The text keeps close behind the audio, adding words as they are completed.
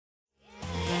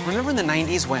Remember in the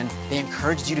 90s when they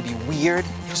encouraged you to be weird?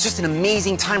 It was just an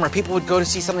amazing time where people would go to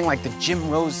see something like the Jim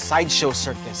Rose Sideshow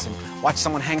Circus and watch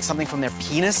someone hang something from their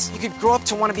penis. You could grow up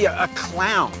to want to be a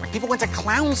clown. Like, people went to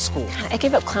clown school. I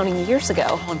gave up clowning years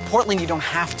ago. Well, in Portland, you don't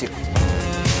have to. Dream of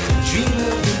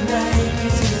the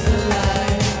 90s is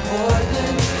alive in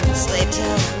Portland. Sleep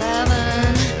till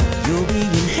 11. You'll be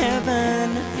in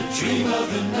heaven. The dream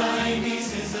of the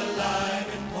 90s is alive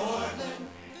in Portland.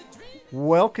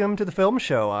 Welcome to the Film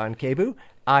Show on KBOO.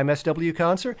 I'm SW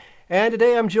Concert, and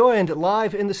today I'm joined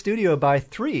live in the studio by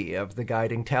three of the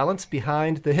guiding talents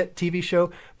behind the hit TV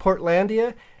show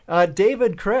Portlandia.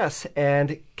 David Cress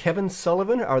and Kevin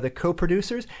Sullivan are the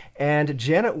co-producers, and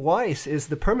Janet Weiss is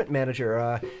the permit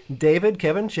manager. David,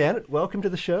 Kevin, Janet, welcome to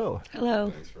the show.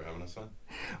 Hello. Thanks for having us on.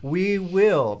 We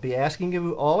will be asking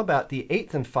you all about the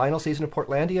 8th and final season of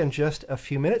Portlandia in just a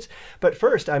few minutes. But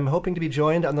first, I'm hoping to be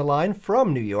joined on the line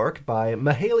from New York by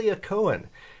Mahalia Cohen.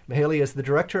 Mahalia is the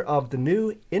director of the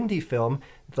new indie film,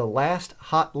 The Last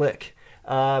Hot Lick.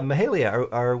 Mahalia,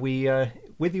 are we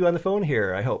with you on the phone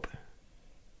here, I hope?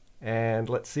 And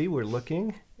let's see, we're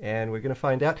looking, and we're going to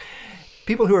find out.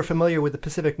 People who are familiar with the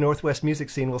Pacific Northwest music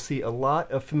scene will see a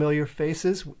lot of familiar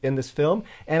faces in this film,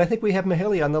 and I think we have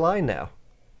Mahalia on the line now.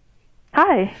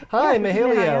 Hi. Hi, Yes,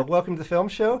 Mahalia. Welcome to the film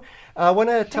show. I want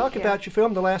to talk about your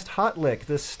film, The Last Hot Lick.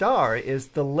 The star is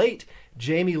the late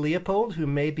Jamie Leopold, who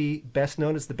may be best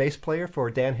known as the bass player for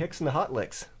Dan Hicks and the Hot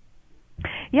Licks.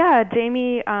 Yeah,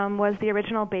 Jamie was the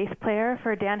original bass player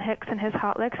for Dan Hicks and his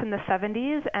Hot Licks in the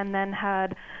 70s, and then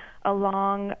had a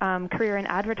long career in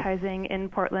advertising in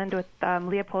Portland with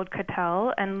Leopold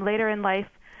Cattell, and later in life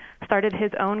started his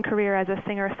own career as a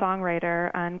singer-songwriter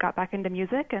and got back into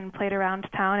music and played around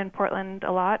town in Portland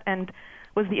a lot, and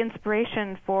was the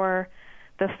inspiration for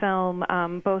the film,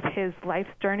 both his life's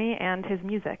journey and his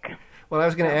music. Well, I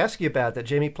was going to ask you about that.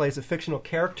 Jamie plays a fictional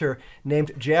character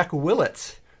named Jack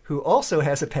Willits, who also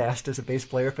has a past as a bass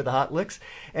player for the Hot Licks,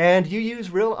 and you use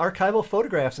real archival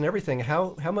photographs and everything.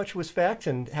 How much was fact,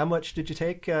 and how much did you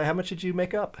take? How much did you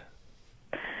make up?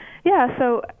 Yeah,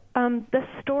 so the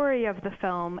story of the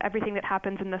film, everything that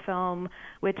happens in the film,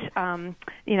 which, in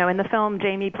the film,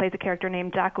 Jamie plays a character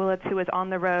named Jack Willits who is on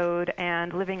the road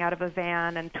and living out of a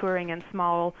van and touring in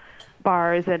small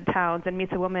bars and towns, and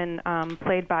meets a woman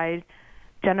played by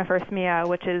Jennifer Smia,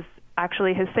 which is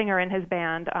actually his singer in his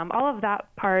band. All of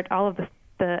that part, all of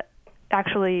the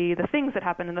things that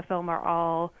happen in the film are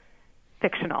all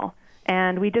fictional.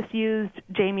 And we just used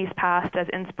Jamie's past as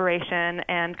inspiration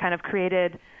and kind of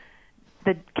created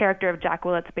the character of Jack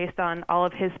Willits based on all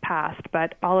of his past,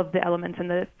 but all of the elements in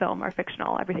the film are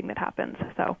fictional, everything that happens.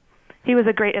 So he was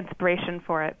a great inspiration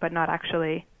for it, but not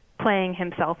actually playing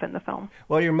himself in the film.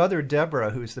 Well, your mother, Deborah,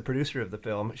 who's the producer of the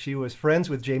film, she was friends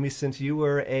with Jamie since you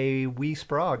were a wee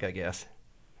sprog, I guess.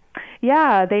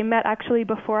 Yeah, they met actually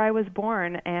before I was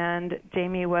born, and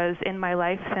Jamie was in my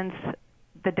life since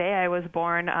the day I was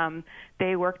born.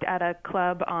 They worked at a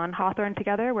club on Hawthorne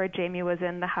together where Jamie was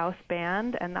in the house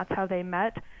band, and that's how they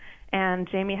met. And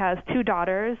Jamie has two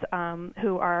daughters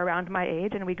who are around my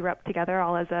age, and we grew up together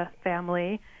all as a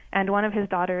family. And one of his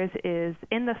daughters is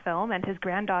in the film, and his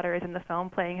granddaughter is in the film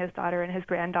playing his daughter and his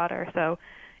granddaughter. So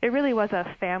it really was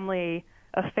a family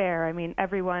affair. I mean,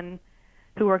 everyone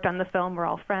who worked on the film were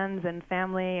all friends and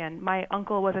family, and my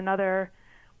uncle was another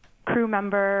crew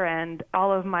member, and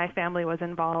all of my family was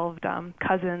involved,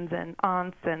 cousins and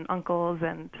aunts and uncles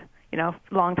and,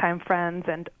 longtime friends.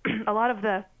 And a lot of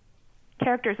the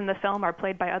characters in the film are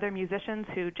played by other musicians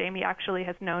who Jamie actually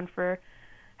had known for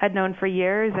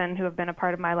years and who have been a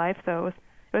part of my life. So it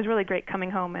was really great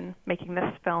coming home and making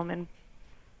this film in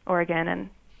Oregon, and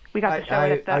we got to show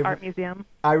it at the art museum.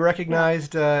 I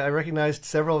recognized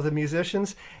several of the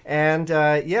musicians, and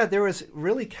there was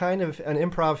really kind of an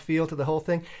improv feel to the whole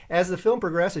thing. As the film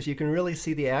progresses, you can really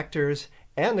see the actors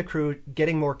and the crew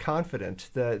getting more confident.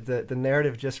 The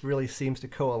narrative just really seems to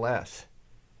coalesce.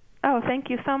 Oh, thank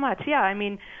you so much. Yeah, I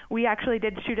mean, we actually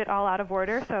did shoot it all out of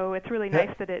order, so it's really nice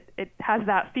that it has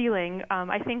that feeling.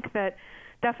 I think that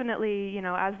definitely,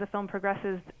 as the film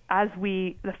progresses,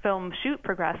 the film shoot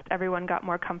progressed, everyone got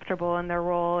more comfortable in their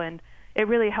role, and it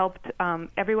really helped.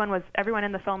 Everyone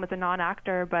in the film is a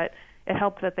non-actor, but it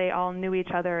helped that they all knew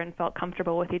each other and felt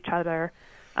comfortable with each other.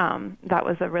 That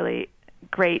was a really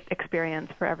great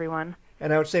experience for everyone.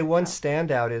 And I would say one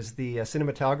standout is the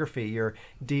cinematography. Your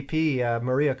DP,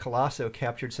 Maria Colasso,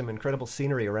 captured some incredible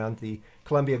scenery around the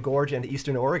Columbia Gorge and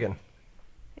eastern Oregon.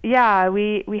 Yeah,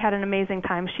 we had an amazing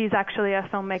time. She's actually a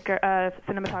filmmaker, a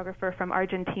cinematographer from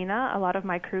Argentina. A lot of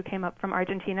my crew came up from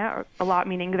Argentina, or a lot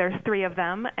meaning there's three of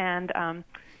them, and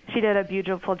she did a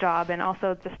beautiful job, and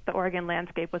also just the Oregon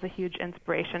landscape was a huge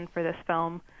inspiration for this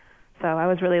film. So I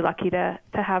was really lucky to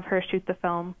have her shoot the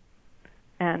film,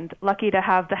 and lucky to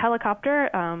have the helicopter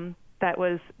that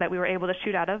we were able to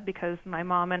shoot out of, because my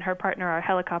mom and her partner are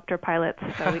helicopter pilots,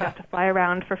 so we got to fly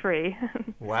around for free.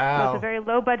 Wow. So it's a very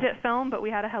low-budget film, but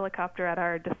we had a helicopter at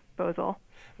our disposal.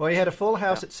 Well, you had a full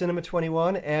house at Cinema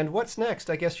 21, and what's next?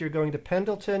 I guess you're going to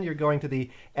Pendleton, you're going to the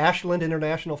Ashland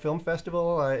International Film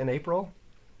Festival in April?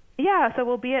 Yeah, so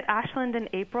we'll be at Ashland in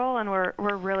April, and we're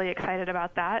really excited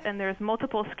about that. And there's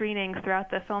multiple screenings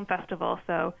throughout the film festival,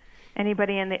 so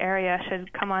anybody in the area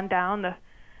should come on down.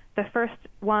 The first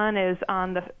one is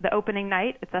on the opening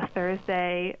night. It's a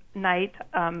Thursday night,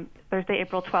 Thursday,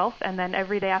 April 12th, and then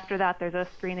every day after that there's a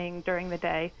screening during the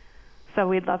day. So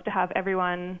we'd love to have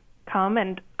everyone come.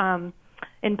 And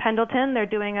in Pendleton, they're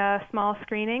doing a small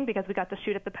screening because we got to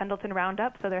shoot at the Pendleton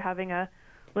Roundup, so they're having a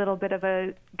little bit of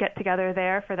a get-together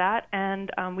there for that.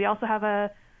 And we also have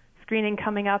a screening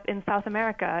coming up in South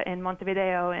America, in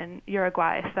Montevideo in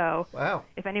Uruguay. So wow.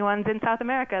 If anyone's in South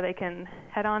America, they can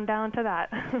head on down to that.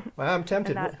 Well, I'm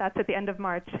tempted. And that's at the end of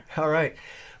March. All right.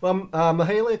 Well,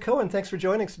 Mahalia Cohen, thanks for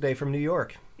joining us today from New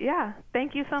York. Yeah,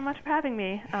 thank you so much for having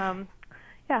me.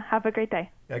 Yeah, have a great day.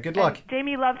 Yeah, good luck. And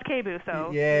Jamie loves KBOO,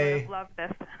 so yay. You would have loved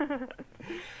this.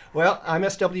 Well, I'm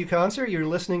S.W. Concert. You're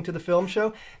listening to The Film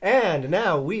Show. And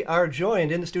now we are joined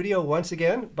in the studio once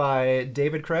again by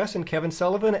David Cress and Kevin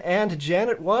Sullivan and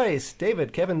Janet Weiss.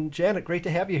 David, Kevin, Janet, great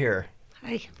to have you here.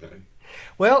 Hi.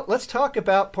 Well, let's talk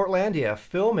about Portlandia.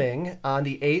 Filming on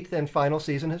the 8th and final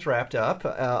season has wrapped up.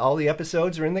 All the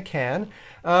episodes are in the can.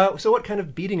 So what kind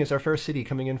of beating is our first city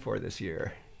coming in for this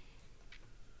year?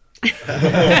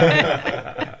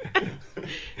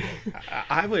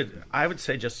 I would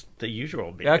say just the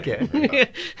usual beating. Okay.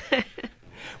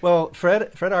 Well,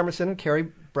 Fred Armisen and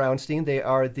Carrie Brownstein, they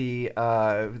are the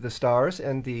stars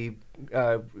and the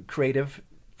creative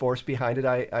force behind it,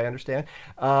 I understand.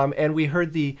 And we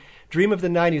heard the Dream of the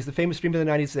 90s, the famous Dream of the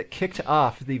 90s that kicked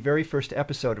off the very first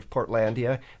episode of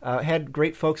Portlandia. Had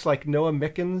great folks like Noah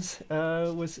Mickens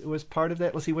was part of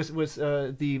that. Let's see, was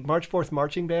the March 4th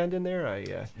marching band in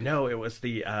there? No, it was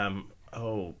the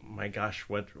oh my gosh,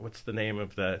 what's the name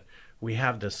of the? We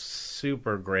have this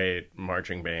super great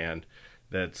marching band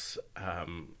that's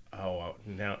oh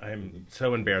now I'm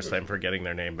so embarrassed I'm forgetting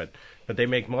their name, but they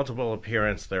make multiple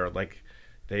appearances. They're like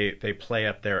they play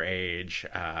up their age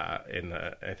in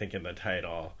the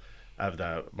title of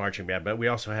the marching band. But we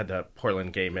also had the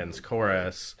Portland Gay Men's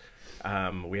Chorus.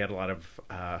 We had a lot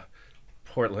of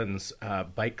Portland's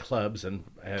bike clubs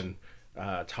and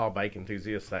tall bike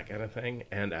enthusiasts, that kind of thing,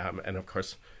 and of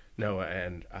course Noah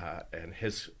and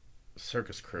his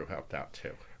circus crew helped out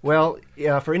too. Well,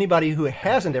 for anybody who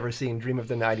hasn't ever seen Dream of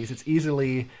the 90s, it's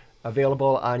easily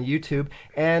available on YouTube.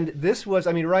 And this was,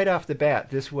 I mean, right off the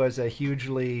bat, this was a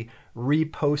hugely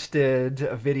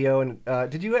reposted video. And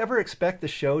did you ever expect the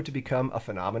show to become a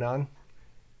phenomenon?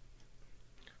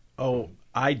 Oh,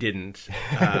 I didn't.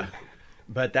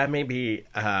 But that may be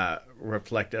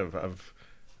reflective of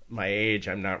my age.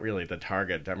 I'm not really the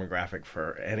target demographic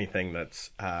for anything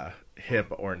that's hip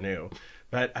or new.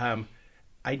 But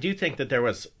I do think that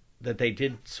they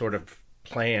did sort of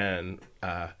plan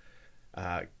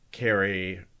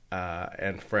Carrie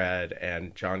and Fred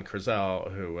and John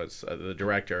Crizell, who was the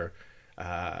director.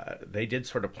 They did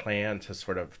sort of plan to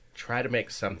sort of try to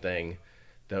make something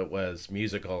that was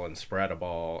musical and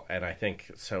spreadable. And I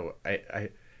think so.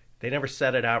 They never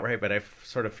said it outright, but I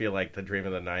sort of feel like the Dream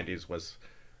of the 90s was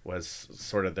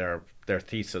sort of their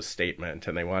thesis statement,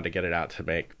 and they wanted to get it out to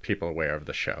make people aware of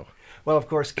the show. Well, of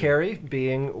course, Carrie,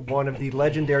 being one of the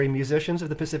legendary musicians of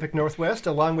the Pacific Northwest,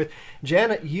 along with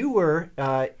Janet, you were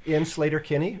in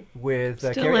Sleater-Kinney with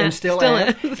Carrie, and still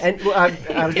am. And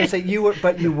I was going to say you were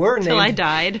named. Till I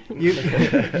died.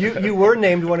 You were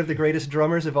named one of the greatest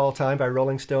drummers of all time by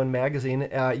Rolling Stone magazine.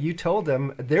 You told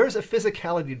them there's a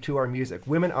physicality to our music.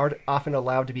 Women aren't often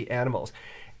allowed to be animals,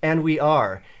 and we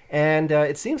are. And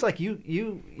it seems like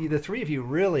you, the three of you,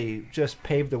 really just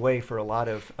paved the way for a lot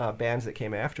of bands that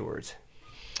came afterwards.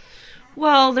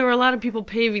 Well, there were a lot of people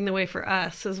paving the way for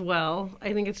us as well.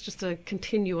 I think it's just a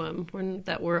continuum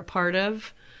that we're a part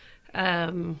of.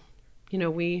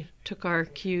 We took our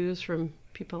cues from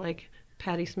people like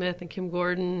Patti Smith and Kim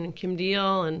Gordon and Kim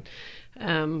Deal. And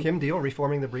Kim Deal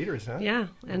reforming the Breeders, huh? Yeah,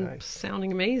 and nice.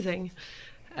 Sounding amazing.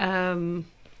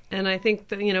 And I think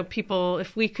that, people,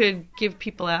 if we could give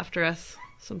people after us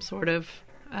some sort of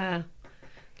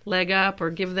leg up or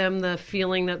give them the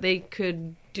feeling that they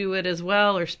could do it as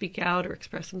well or speak out or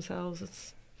express themselves,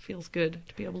 it feels good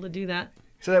to be able to do that.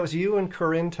 So that was you and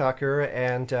Corinne Tucker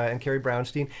and Carrie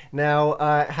Brownstein. Now,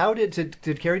 how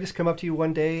did Carrie just come up to you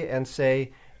one day and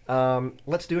say,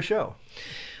 let's do a show?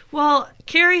 Well,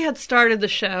 Carrie had started the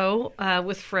show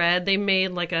with Fred. They made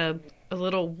like a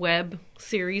little web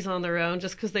series on their own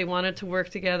just because they wanted to work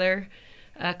together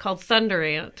called Thunder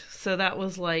Ant. So that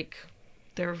was like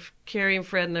Carrie and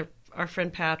Fred and our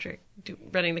friend Patrick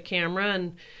running the camera,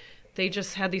 and they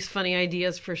just had these funny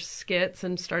ideas for skits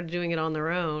and started doing it on their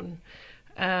own.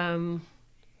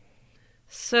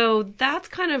 So that's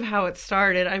kind of how it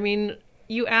started. I mean,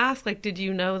 you ask, like, did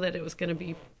you know that it was going to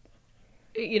be,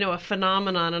 a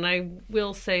phenomenon? And I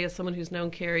will say, as someone who's known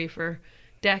Carrie for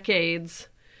decades,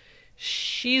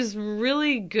 she's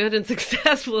really good and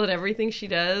successful at everything she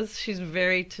does. She's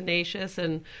very tenacious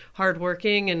and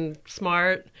hardworking and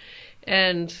smart.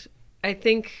 And I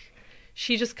think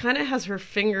she just kind of has her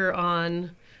finger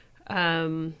on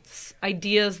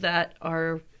ideas that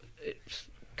are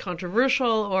controversial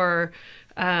or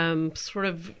sort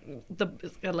of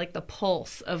the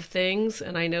pulse of things.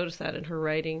 And I noticed that in her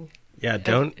writing. Yeah,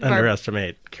 don't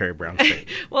underestimate Carrie Brownstein.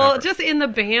 Well, ever. just in the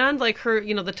band, like her,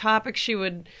 the topics she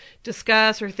would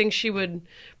discuss or things she would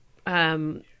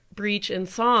breach in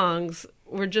songs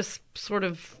were just sort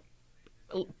of,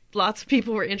 lots of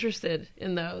people were interested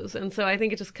in those. And so I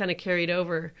think it just kind of carried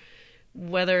over,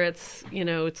 whether it's,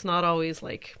 it's not always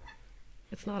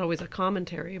a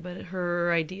commentary, but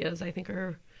her ideas, I think,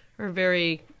 are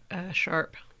very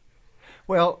sharp.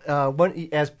 Well,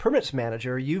 as permits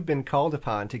manager, you've been called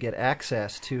upon to get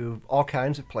access to all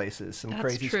kinds of places, some That's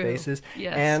crazy true. spaces.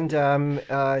 Yes. And,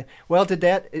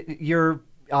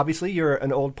 you're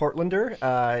an old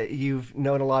Portlander. You've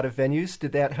known a lot of venues.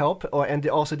 Did that help? And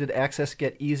also, did access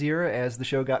get easier as the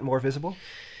show got more visible?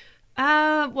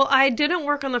 Well, I didn't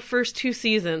work on the first 2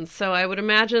 seasons, so I would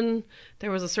imagine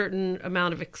there was a certain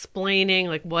amount of explaining,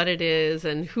 like what it is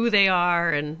and who they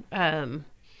are, and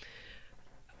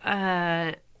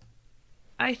I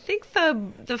think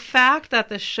the fact that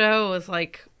the show is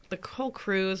like the whole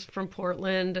crew is from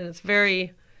Portland, and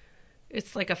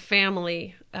it's like a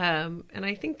family, and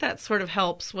I think that sort of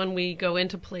helps when we go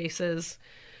into places.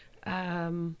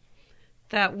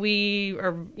 That we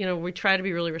are, we try to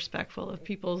be really respectful of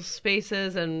people's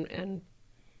spaces and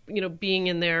being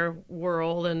in their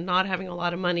world and not having a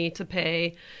lot of money to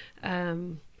pay.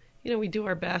 We do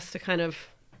our best to kind of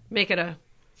make it a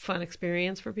fun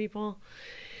experience for people.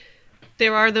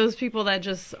 There are those people that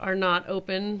just are not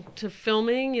open to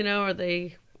filming, or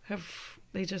they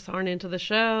just aren't into the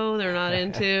show. They're not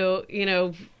into,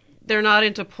 they're not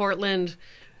into Portland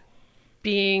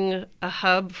being a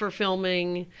hub for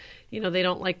filming. They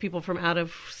don't like people from out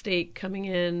of state coming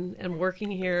in and working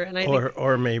here. And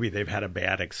or maybe they've had a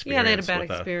bad experience. Yeah, they had a bad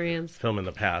with experience. A film in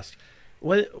the past.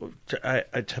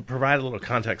 To provide a little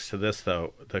context to this,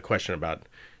 though, the question about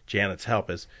Janet's help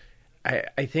is,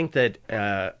 I think that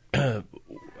a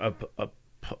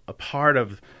part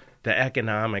of the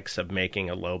economics of making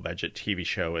a low budget TV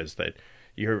show is that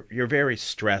you're very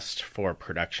stressed for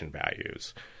production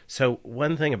values. So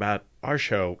one thing about our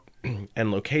show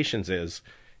and locations is,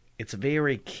 it's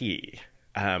very key.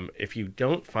 If you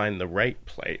don't find the right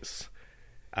place,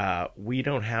 we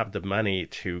don't have the money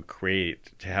to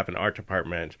have an art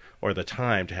department or the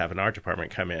time to have an art department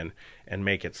come in and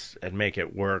make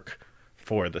it work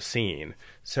for the scene.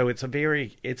 So it's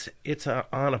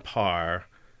on a par.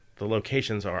 The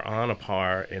locations are on a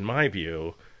par, in my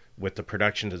view, with the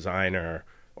production designer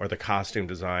or the costume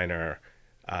designer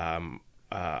in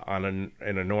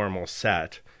a normal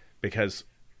set, because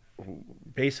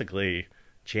basically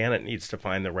Janet needs to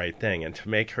find the right thing. And to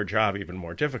make her job even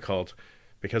more difficult,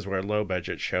 because we're a low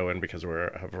budget show and because we're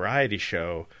a variety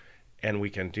show, and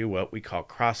we can do what we call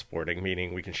cross-boarding,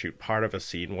 meaning we can shoot part of a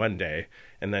scene one day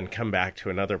and then come back to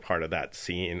another part of that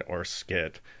scene or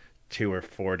skit 2 or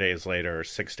 4 days later or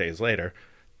 6 days later,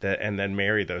 and then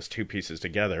marry those two pieces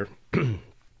together.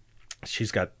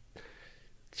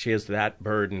 She has that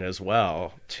burden as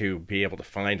well, to be able to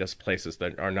find us places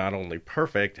that are not only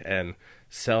perfect and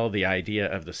sell the idea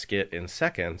of the skit in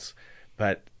seconds,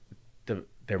 but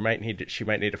she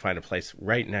might need to find a place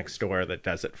right next door that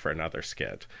does it for another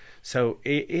skit. So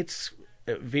it's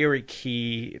very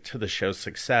key to the show's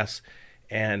success.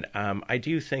 And I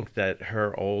do think that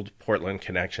her old Portland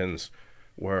connections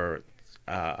were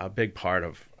a big part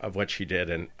of what she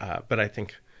did. But I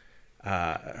think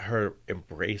her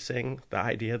embracing the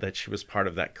idea that she was part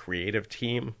of that creative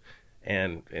team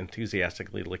and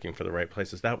enthusiastically looking for the right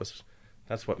places, that's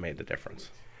what made the difference.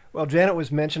 Well, Janet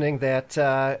was mentioning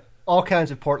that all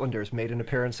kinds of Portlanders made an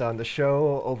appearance on the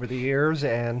show over the years,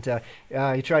 and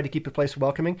you tried to keep the place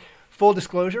welcoming. Full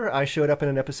disclosure, I showed up in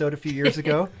an episode a few years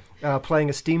ago playing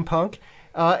a steampunk.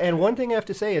 And one thing I have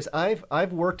to say is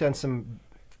I've worked on some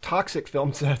toxic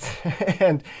film sets,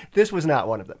 and this was not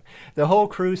one of them. The whole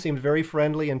crew seemed very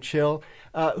friendly and chill.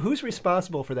 Who's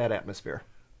responsible for that atmosphere?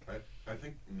 I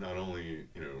think not only,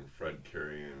 Fred,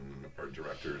 Carey, and our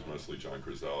directors, mostly John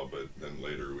Crizell, but then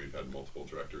later we've had multiple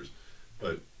directors,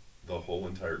 but the whole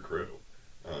entire crew,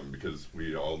 because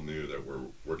we all knew that we're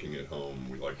working at home,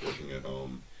 we like working at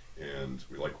home, and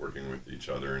we like working with each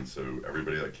other, and so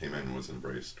everybody that came in was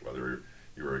embraced, whether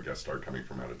you were a guest star coming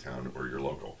from out of town or you're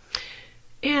local.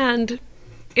 And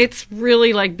it's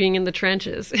really like being in the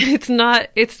trenches.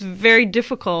 It's very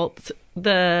difficult.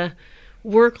 The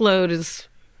workload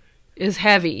is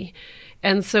heavy.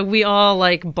 And so we all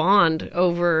like bond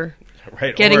over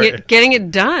getting it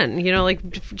done,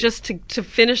 just to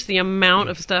finish the amount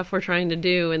of stuff we're trying to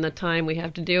do in the time we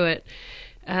have to do it.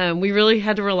 We really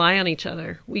had to rely on each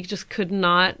other. We just could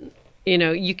not,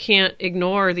 you can't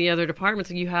ignore the other departments.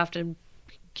 You have to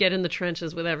get in the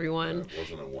trenches with everyone. Yeah, it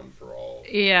wasn't a one for all.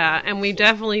 Yeah, and we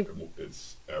definitely...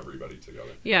 It's everybody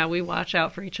together. Yeah, we watch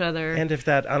out for each other. And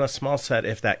on a small set,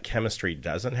 if that chemistry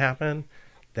doesn't happen,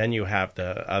 then you have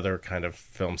the other kind of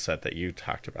film set that you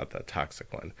talked about, the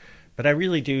toxic one. But I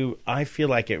feel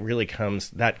like it really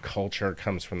that culture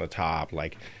comes from the top,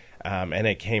 and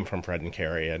it came from Fred and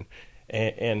Carey,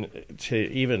 and to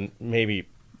even maybe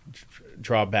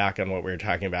draw back on what we were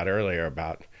talking about earlier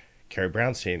about Carrie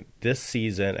Brownstein, this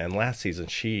season and last season,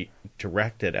 she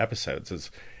directed episodes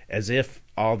as if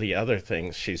all the other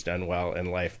things she's done well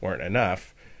in life weren't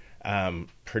enough.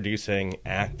 Producing,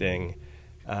 acting,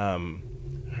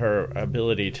 her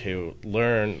ability to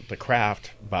learn the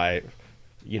craft by,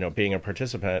 being a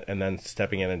participant and then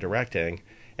stepping in and directing,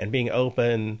 and being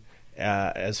open,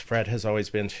 as Fred has always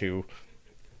been to,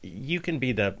 you can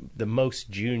be the most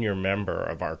junior member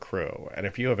of our crew. And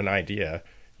if you have an idea,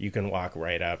 you can walk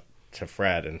right up to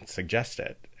Fred and suggest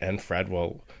it, and Fred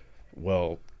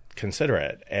will consider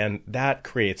it. And that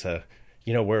creates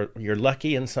where you're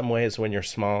lucky in some ways when you're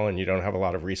small and you don't have a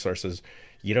lot of resources.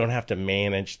 You don't have to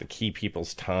manage the key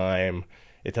people's time.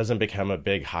 It doesn't become a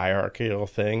big hierarchical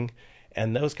thing.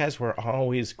 And those guys were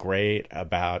always great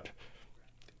about,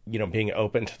 being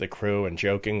open to the crew and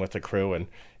joking with the crew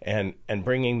and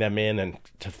bringing them in and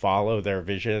to follow their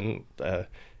vision.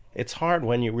 It's hard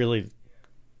when you really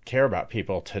care about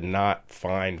people to not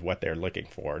find what they're looking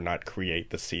for, not create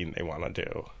the scene they want to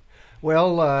do.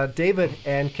 Well, David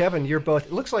and Kevin, you're both...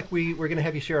 It looks like we're going to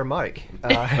have you share a mic.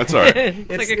 That's all right.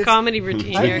 it's like a comedy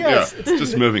routine here. It's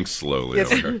just moving slowly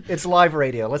over here. It's live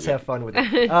radio. Let's have fun with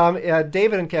it.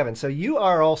 David and Kevin, so you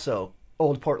are also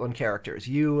old Portland characters.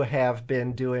 You have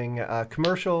been doing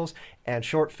commercials and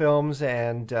short films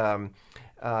and...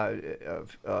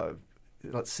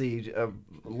 let's see,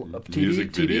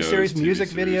 TV series, music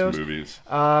videos, movies.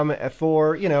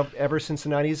 For, ever since the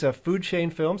 90s, food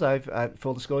chain films.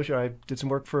 Full disclosure, I did some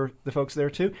work for the folks there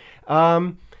too.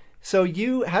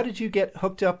 So how did you get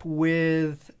hooked up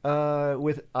with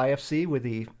IFC, with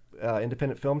the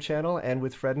Independent Film Channel, and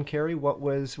with Fred and Carey? What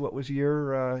was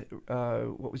your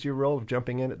role of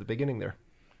jumping in at the beginning there?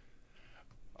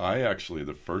 I actually,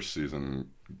 the first season,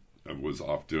 was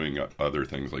off doing other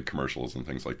things like commercials and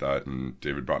things like that, and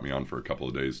David brought me on for a couple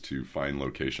of days to find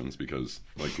locations because,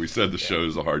 like we said, the show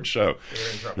is a hard show.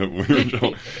 We were in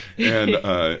trouble. And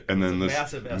then this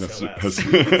massive SOS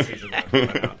season one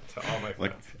went out to all my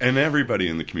friends. And everybody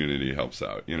in the community helps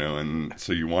out, and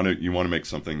so you want to make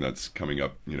something that's coming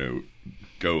up,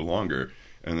 go longer.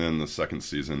 And then the second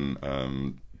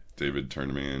season, David turned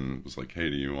to me and was like,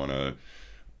 "Hey, do you want to?"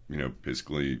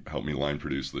 basically help me line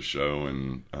produce the show,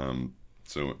 and and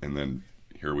then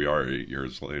here we are 8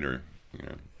 years later.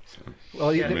 So well,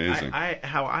 amazing.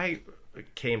 How I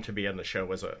came to be on the show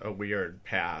was a weird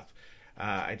path.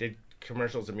 I did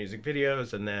commercials and music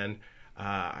videos, and then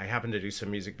I happened to do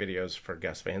some music videos for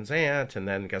Gus Van Sant, and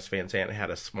then Gus Van Sant had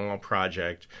a small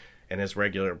project, and his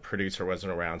regular producer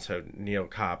wasn't around, so Neil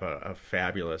Kopp, a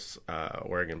fabulous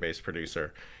Oregon-based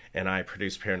producer, and I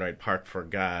produced Paranoid Park for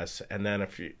Gus, and then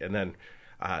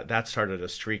that started a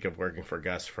streak of working for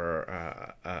Gus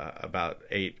for about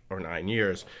 8 or 9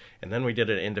 years, and then we did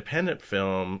an independent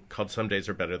film called Some Days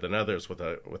Are Better Than Others with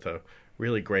a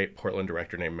really great Portland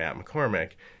director named Matt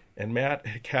McCormick, and Matt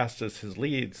had cast as his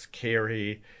leads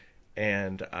Carey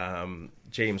and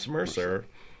James Mercer,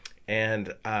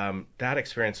 and that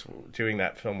experience doing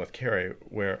that film with Carey,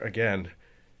 where again,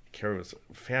 Carey was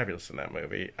fabulous in that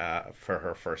movie for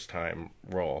her first time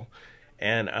role.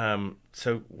 And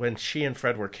so when she and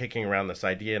Fred were kicking around this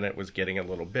idea and it was getting a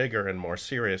little bigger and more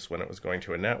serious when it was going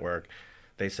to a network,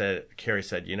 Carrie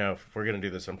said, if we're going to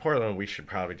do this in Portland, we should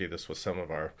probably do this with some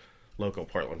of our local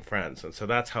Portland friends. And so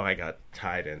that's how I got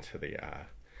tied into the,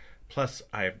 plus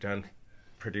I've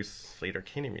produced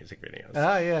Slater-Kinney music videos.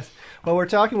 Ah, yes. Well, we're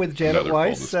talking with Janet Another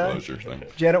Weiss. full disclosure thing.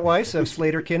 Janet Weiss of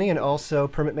Slater-Kinney and also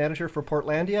permit manager for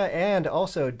Portlandia, and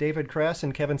also David Cress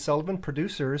and Kevin Sullivan,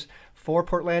 producers for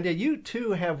Portlandia. You,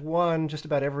 too, have won just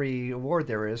about every award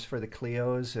there is for the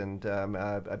Clios and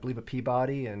I believe a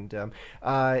Peabody, and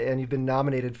you've been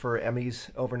nominated for Emmys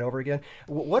over and over again.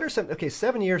 What are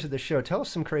 7 years of the show. Tell us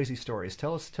some crazy stories.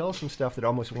 Tell us some stuff that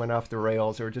almost went off the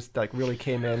rails or just like really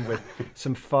came in with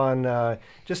some fun,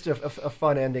 just a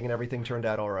fun ending and everything turned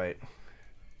out all right.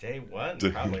 Day one,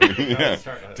 probably. Yeah,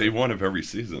 day one of every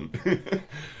season.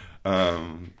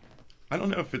 I don't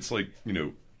know if it's like,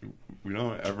 we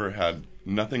don't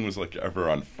nothing was like ever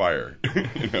on fire,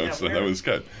 so that was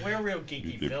good. We're real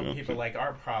geeky film people. Like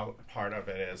our part of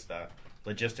it is the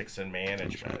logistics and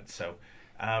management. So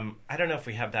I don't know if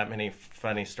we have that many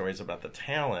funny stories about the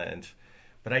talent,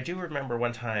 but I do remember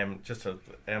one time, just to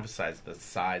emphasize the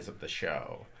size of the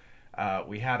show,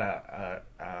 we had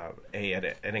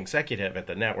an executive at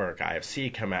the network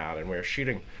IFC come out, and we were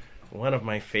shooting. One of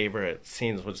my favorite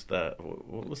scenes was the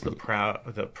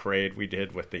parade we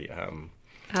did with the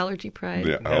Allergy Pride.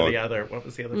 What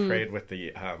was the other parade with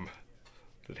the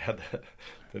that had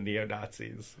the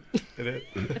neo-Nazis in it?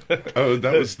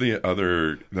 That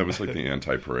was like the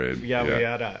anti-parade.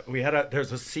 Yeah, we had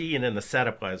there's a scene in the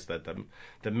setup was that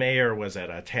the mayor was at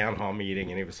a town hall meeting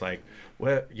and he was like,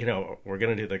 well, we're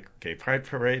going to do the gay pride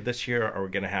parade this year, or are we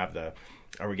going to have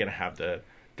the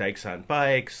Dykes on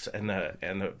Bikes, and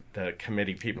the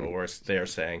committee people were there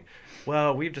saying,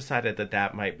 well, we've decided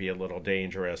that might be a little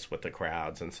dangerous with the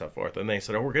crowds and so forth. And they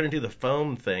said, we're going to do the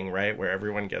foam thing, right, where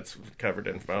everyone gets covered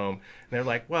in foam. And they're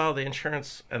like, well, the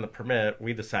insurance and the permit,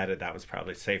 we decided that was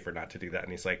probably safer not to do that.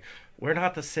 And he's like, we're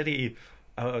not the city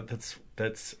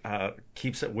that's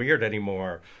keeps it weird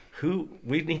anymore.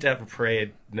 We need to have a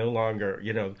parade no longer,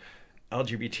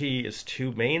 LGBT is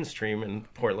too mainstream in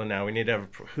Portland now. We need to have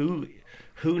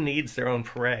who needs their own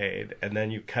parade? And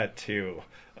then you cut to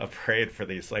a parade for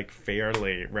these like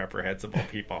fairly reprehensible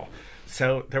people.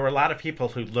 So there were a lot of people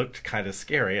who looked kind of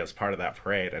scary as part of that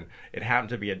parade, and it happened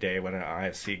to be a day when an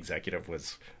IFC executive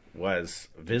was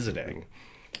visiting,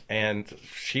 and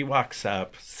she walks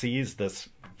up, sees this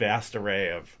vast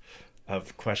array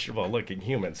of questionable looking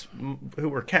humans who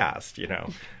were cast,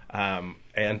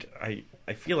 and I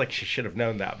feel like she should have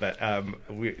known that, but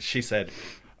she said.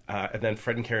 And then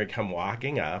Fred and Carrie come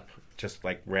walking up, just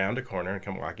like round a corner and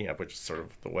come walking up, which is sort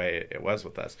of the way it was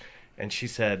with us. And she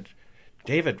said,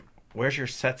 David, where's your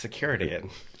set security? And,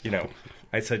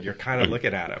 I said, you're kind of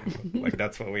looking at him. Like,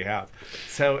 that's what we have.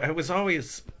 So it was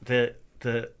always, the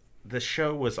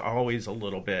show was always a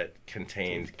little bit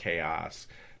contained chaos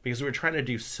because we were trying to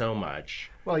do so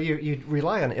much. Well, you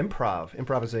rely on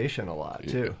improvisation a lot,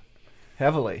 too,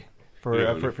 heavily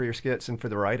for your skits and for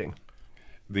the writing.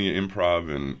 The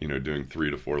improv and doing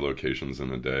 3 to 4 locations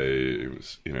in a day, it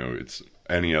was it's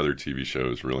any other TV show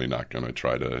is really not going to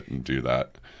try to do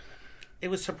that. It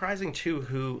was surprising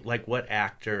too what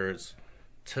actors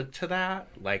took to that.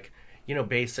 Like,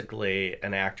 basically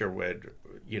an actor would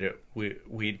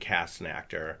we'd cast an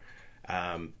actor.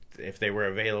 If they were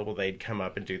available, they'd come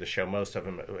up and do the show. Most of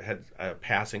them had a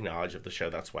passing knowledge of the show.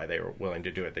 That's why they were willing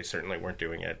to do it. They certainly weren't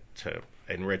doing it to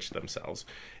enrich themselves.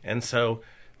 And so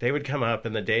they would come up,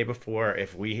 and the day before,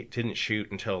 if we didn't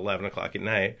shoot until 11 o'clock at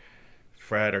night,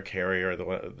 Fred or Carrie or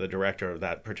the director of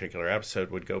that particular episode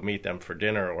would go meet them for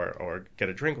dinner or get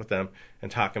a drink with them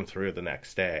and talk them through the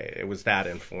next day. It was that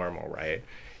informal, right?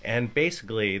 And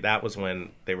basically, that was when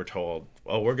they were told,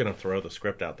 oh, we're going to throw the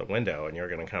script out the window, and you're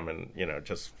going to come and,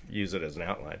 just use it as an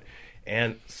outline.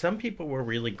 And some people were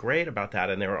really great about that,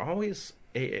 and they were always,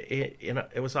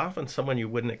 it was often someone you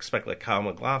wouldn't expect, like Kyle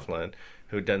MacLachlan,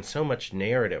 who'd done so much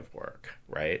narrative work,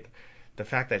 right? The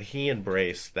fact that he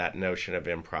embraced that notion of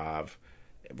improv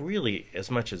really as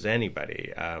much as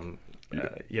anybody,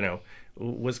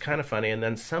 was kind of funny. And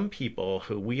then some people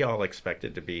who we all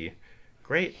expected to be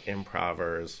great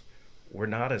improvers were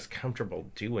not as comfortable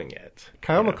doing it.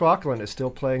 Kyle MacLachlan is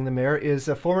still playing the mayor. Is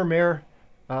former mayor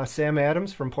Sam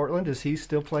Adams from Portland, is he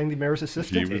still playing the mayor's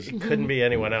assistant? He couldn't be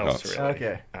anyone else, really.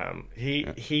 Okay.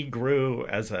 He grew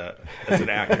as an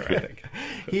actor, I think.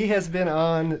 He has been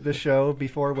on the show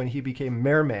before when he became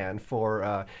Mayorman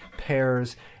for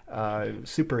Pear's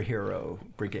superhero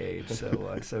brigade.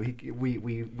 So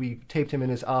we taped him in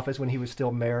his office when he was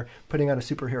still mayor, putting on a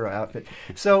superhero outfit.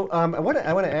 So I want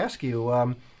to ask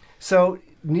you. So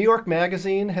New York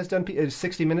Magazine has done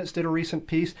 60 Minutes did a recent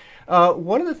piece.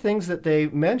 One of the things that they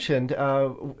mentioned,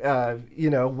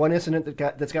 one incident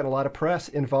that's gotten a lot of press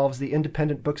involves the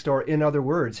independent bookstore In Other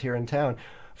Words here in town.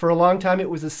 For a long time, it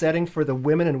was a setting for the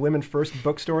Women and Women First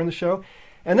bookstore in the show.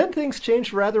 And then things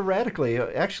changed rather radically.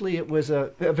 Actually, it was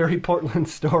a very Portland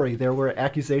story. There were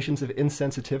accusations of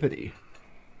insensitivity.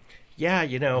 Yeah,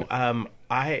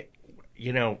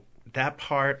 that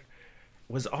part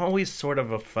was always sort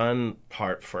of a fun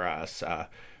part for us.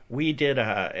 We did,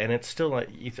 and it's still, I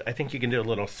think you can do a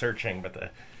little searching, but the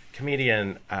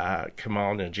comedian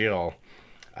Kamal Najil,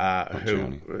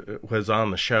 who was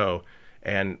on the show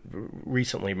and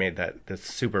recently made this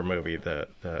super movie, the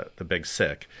Big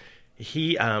Sick.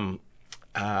 We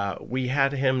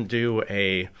had him do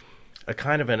a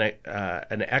kind of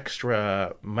an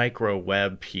extra micro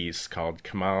web piece called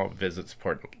Kamal Visits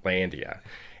Portlandia,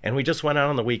 and we just went out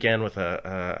on the weekend with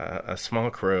a small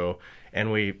crew,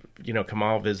 and we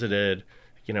Kamal visited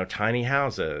tiny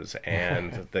houses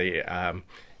and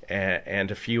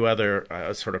and a few other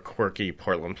sort of quirky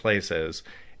Portland places,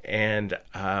 and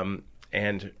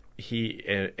we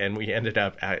ended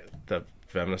up at the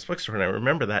feminist bookstore. And I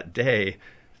remember that day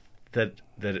that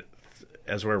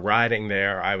as we're riding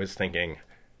there, I was thinking,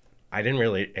 I didn't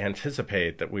really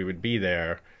anticipate that we would be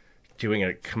there doing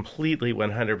a completely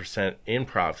 100%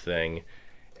 improv thing,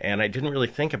 and I didn't really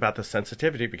think about the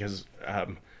sensitivity because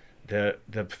the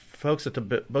folks at the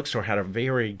bookstore had a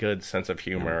very good sense of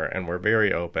humor and were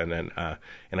very open, and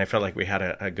I felt like we had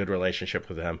a good relationship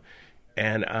with them,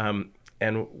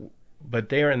 but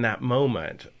there in that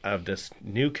moment of this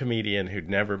new comedian who'd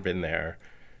never been there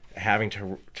having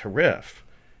to riff,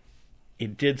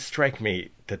 it did strike me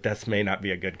that this may not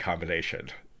be a good combination.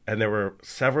 And there were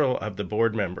several of the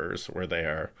board members were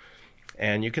there,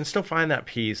 and you can still find that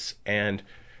piece. And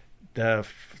the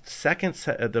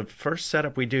first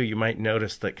setup we do, you might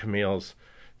notice that Kamal's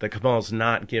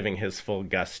not giving his full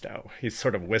gusto. He's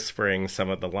sort of whispering some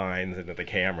of the lines into the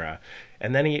camera.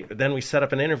 And then we set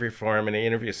up an interview for him, and he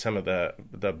interviews some of the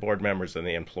board members and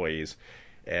the employees,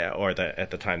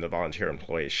 at the time the volunteer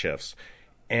employee shifts.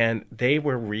 And they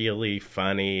were really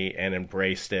funny and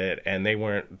embraced it, and they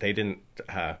weren't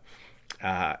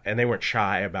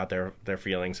shy about their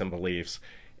feelings and beliefs.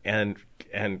 And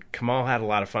Kamal had a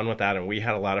lot of fun with that, and we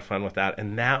had a lot of fun with that.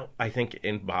 And that, I think,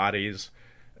 embodies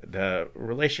the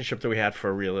relationship that we had for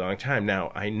a really long time.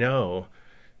 Now, I know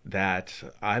that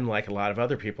I'm like a lot of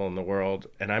other people in the world,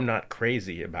 and I'm not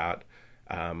crazy about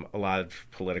a lot of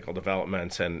political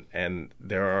developments, and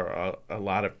there are a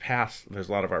lot of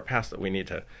our past that we need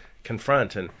to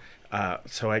confront. And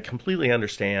so I completely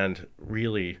understand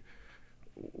really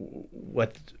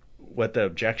what the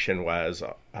objection was.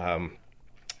 And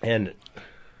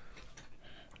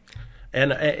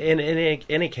in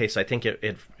any case, I think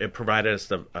it provided us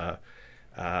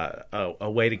a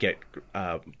way to get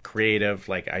creative.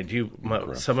 Like I do,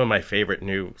 some of my favorite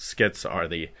new skits are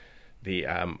the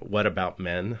 "What About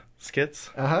Men"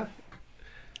 skits.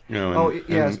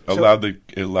 It allowed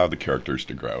the characters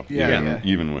to grow.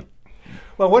 Even with.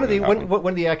 Well, one of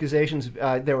the accusations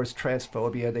there was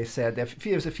transphobia. They said there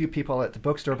was a few people at the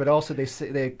bookstore, but also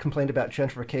they complained about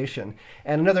gentrification.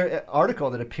 And another article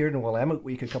that appeared in Willamette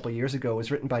Week a couple of years ago was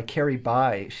written by Carrie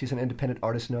Bai. She's an independent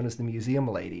artist known as the Museum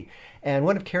Lady. And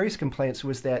one of Carrie's complaints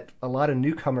was that a lot of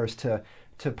newcomers to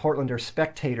Portland are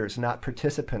spectators, not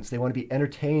participants. They want to be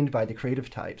entertained by the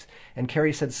creative types. And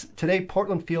Carrie said, today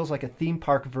Portland feels like a theme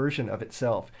park version of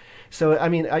itself. So, I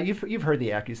mean, you've heard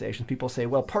the accusations. People say,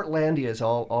 well, Portlandia is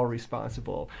all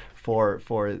responsible for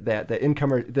that. The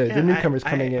newcomers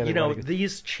coming in.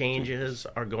 These changes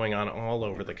are going on all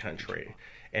over the country.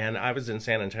 And I was in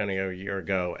San Antonio a year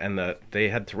ago, and they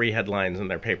had 3 headlines in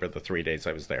their paper the 3 days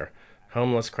I was there: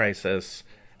 homeless crisis,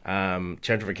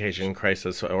 gentrification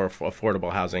crisis, or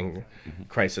affordable housing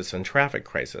crisis, and traffic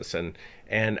crisis. And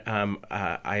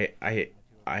I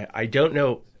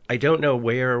don't know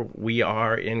where we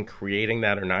are in creating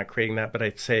that or not creating that, but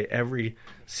I'd say every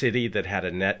city that had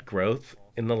a net growth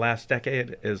in the last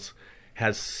decade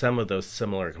has some of those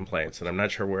similar complaints, and I'm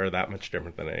not sure we're that much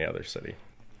different than any other city.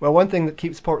 Well, one thing that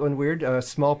keeps Portland weird, a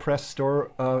small press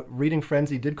store, Reading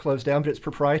Frenzy, did close down, but its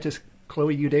proprietress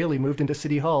Chloe Eudaly moved into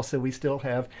City Hall, so we still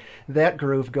have that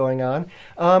groove going on.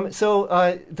 So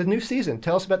the new season,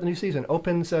 tell us about the new season.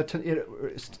 Opens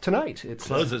tonight. It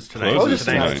closes tonight. Closes Tonight's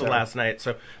tonight. the last night.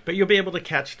 So, but you'll be able to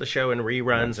catch the show in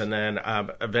reruns and then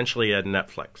eventually at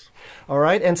Netflix. All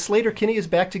right, and Slater Kinney is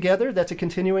back together. That's a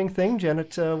continuing thing,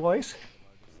 Janet Weiss?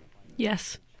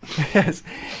 Yes. Yes.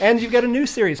 And you've got a new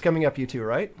series coming up, you two,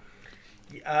 right?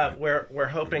 We're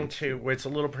hoping to. It's a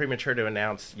little premature to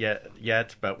announce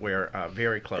yet, but we're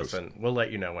very close, and we'll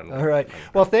let you know when. All right.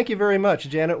 Well, thank you very much,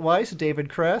 Janet Weiss, David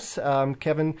Cress,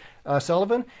 Kevin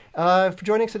Sullivan, for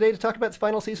joining us today to talk about the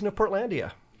final season of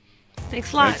Portlandia.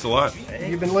 Thanks a lot. Thanks a lot.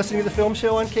 You've been listening to The Film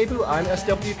Show on KBOO. I'm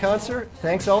S.W. Concert.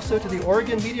 Thanks also to the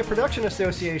Oregon Media Production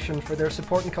Association for their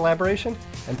support and collaboration.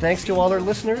 And thanks to all our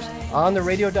listeners on the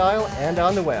radio dial and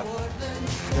on the web.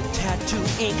 The tattoo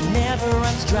ink never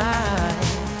runs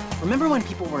dry. Remember when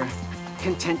people were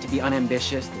content to be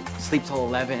unambitious, they'd sleep till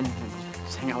 11, and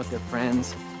just hang out with their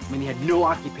friends? I mean, they had no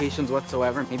occupations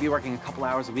whatsoever, maybe working a couple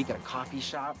hours a week at a coffee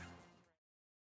shop?